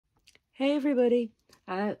Hey everybody,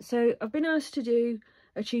 so I've been asked to do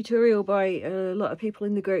a tutorial by a lot of people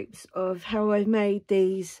in the groups of how I've made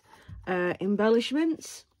these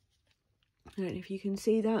embellishments. I don't know if you can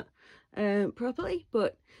see that properly,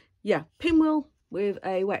 but yeah, pinwheel with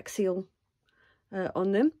a wax seal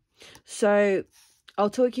on them. So I'll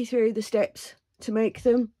talk you through the steps to make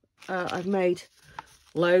them. I've made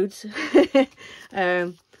loads.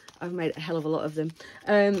 I've made a hell of a lot of them.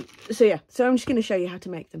 So yeah, so I'm just going to show you how to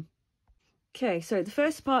make them. Okay, so the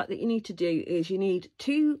first part that you need to do is you need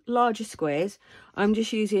 2 larger squares. I'm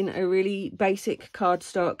just using a really basic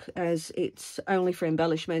cardstock as it's only for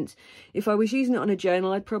embellishments. If I was using it on a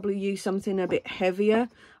journal, I'd probably use something a bit heavier.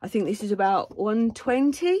 I think this is about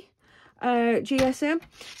 120 GSM.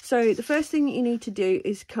 So the first thing you need to do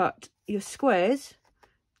is cut your squares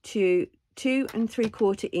to 2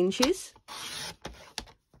 3/4 inches.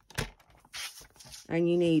 And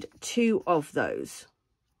you need 2 of those.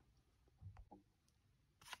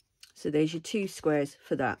 So there's your 2 squares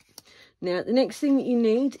for that. Now, the next thing that you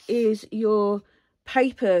need is your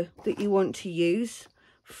paper that you want to use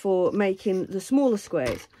for making the smaller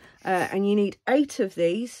squares. And you need 8 of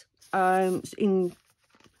these in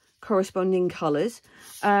corresponding colours.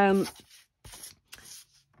 I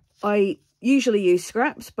usually use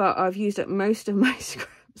scraps, but I've used up most of my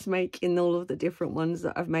scraps making all of the different ones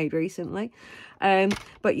that I've made recently.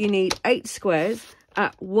 But you need 8 squares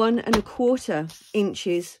at 1 1/4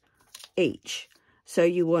 inches each. So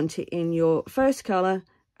you want it in your first colour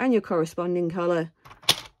and your corresponding colour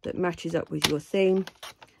that matches up with your theme,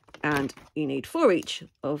 and you need 4 each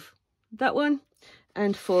of that one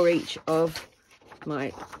and 4 each of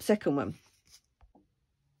my second one.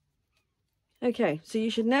 Okay, so you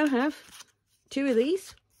should now have 2 of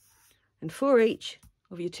these and 4 each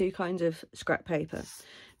of your 2 kinds of scrap paper.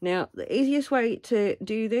 Now, the easiest way to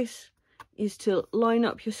do this is to line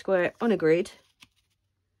up your square on a grid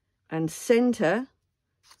and centre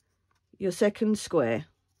your second square,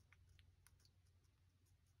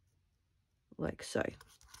 like so.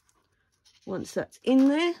 Once that's in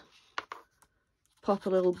there, pop a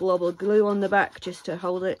little blob of glue on the back just to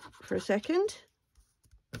hold it for a second.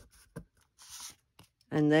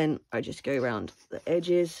 And then I just go around the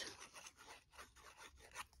edges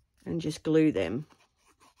and just glue them.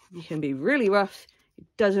 You can be really rough, it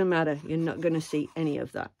doesn't matter, you're not going to see any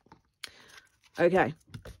of that. Okay.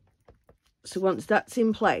 So once that's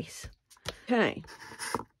in place, okay,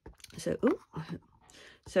 so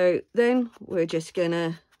then we're just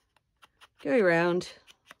gonna go around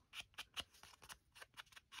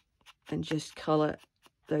and just colour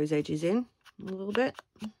those edges in a little bit.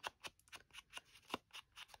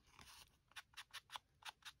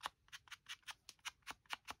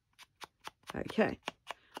 Okay,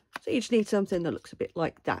 so you just need something that looks a bit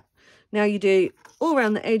like that. Now you do all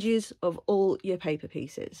around the edges of all your paper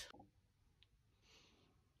pieces.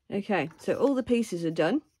 Okay, so all the pieces are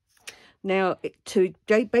done. Now, to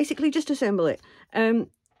basically just assemble it, the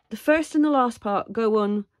first and the last part go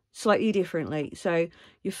on slightly differently. So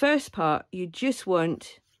your first part, you just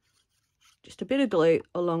want just a bit of glue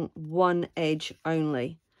along one edge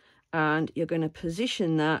only. And you're going to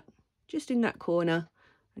position that just in that corner.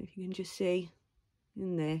 If you can just see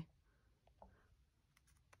in there.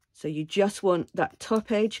 So you just want that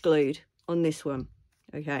top edge glued on this one.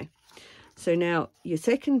 Okay. So now your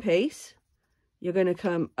second piece, you're going to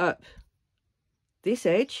come up this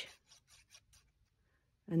edge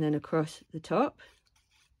and then across the top.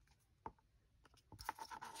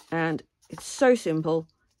 And it's so simple.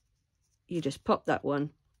 You just pop that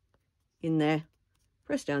one in there,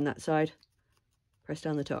 press down that side, press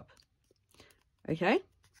down the top. Okay.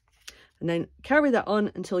 And then carry that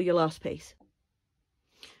on until your last piece.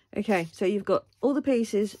 Okay, so you've got all the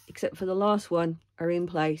pieces except for the last one are in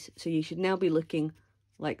place, so you should now be looking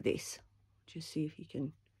like this. Just see if you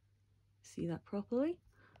can see that properly.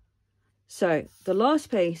 So the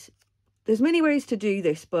last piece, there's many ways to do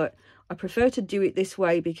this, but I prefer to do it this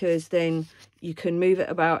way because then you can move it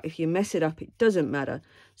about. If you mess it up, it doesn't matter.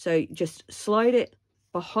 So just slide it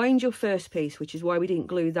behind your first piece, which is why we didn't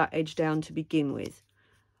glue that edge down to begin with.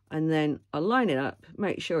 And then align it up,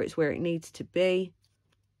 make sure it's where it needs to be.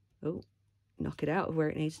 Oh, knock it out of where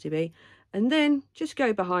it needs to be. And then just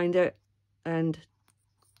go behind it and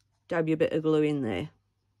dab your bit of glue in there.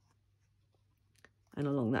 And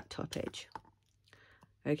along that top edge.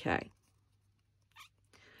 Okay.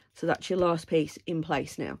 So that's your last piece in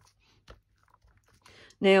place now.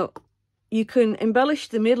 Now, you can embellish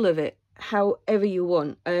the middle of it however you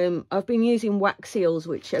want. I've been using wax seals,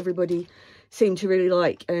 which everybody seem to really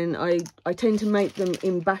like, and I tend to make them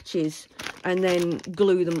in batches and then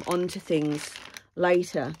glue them onto things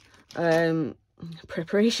later.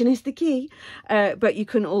 Preparation is the key. But you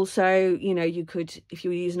can also, you know, you could, if you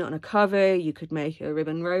were using it on a cover, you could make a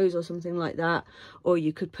ribbon rose or something like that, or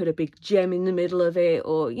you could put a big gem in the middle of it,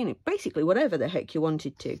 or, you know, basically whatever the heck you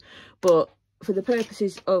wanted to. But for the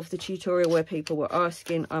purposes of the tutorial where people were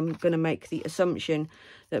asking, I'm going to make the assumption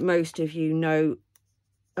that most of you know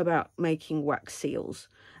about making wax seals.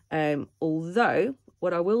 Although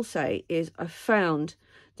what I will say is I found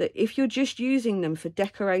that if you're just using them for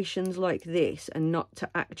decorations like this and not to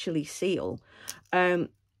actually seal, I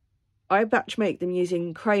batch make them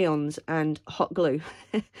using crayons and hot glue.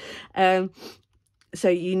 So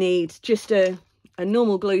you need just a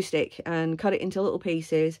normal glue stick and cut it into little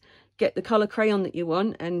pieces, get the colour crayon that you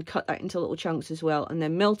want and cut that into little chunks as well, and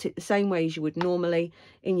then melt it the same way as you would normally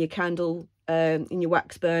in your candle, in your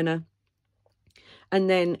wax burner. And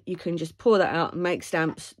then you can just pour that out and make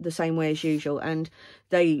stamps the same way as usual, and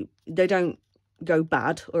they don't go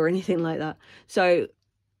bad or anything like that. So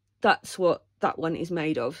that's what that one is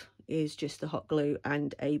made of, is just the hot glue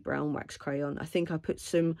and a brown wax crayon. I think I put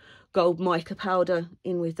some gold mica powder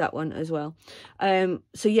in with that one as well.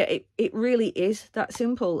 So yeah, it really is that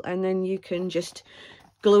simple, and then you can just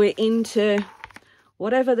glue it into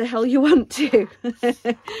whatever the hell you want to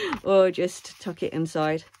or just tuck it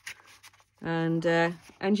inside, and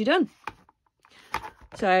you're done.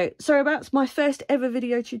 So sorry about my first ever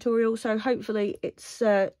video tutorial, so hopefully it's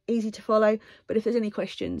easy to follow, but if there's any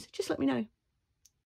questions, just let me know.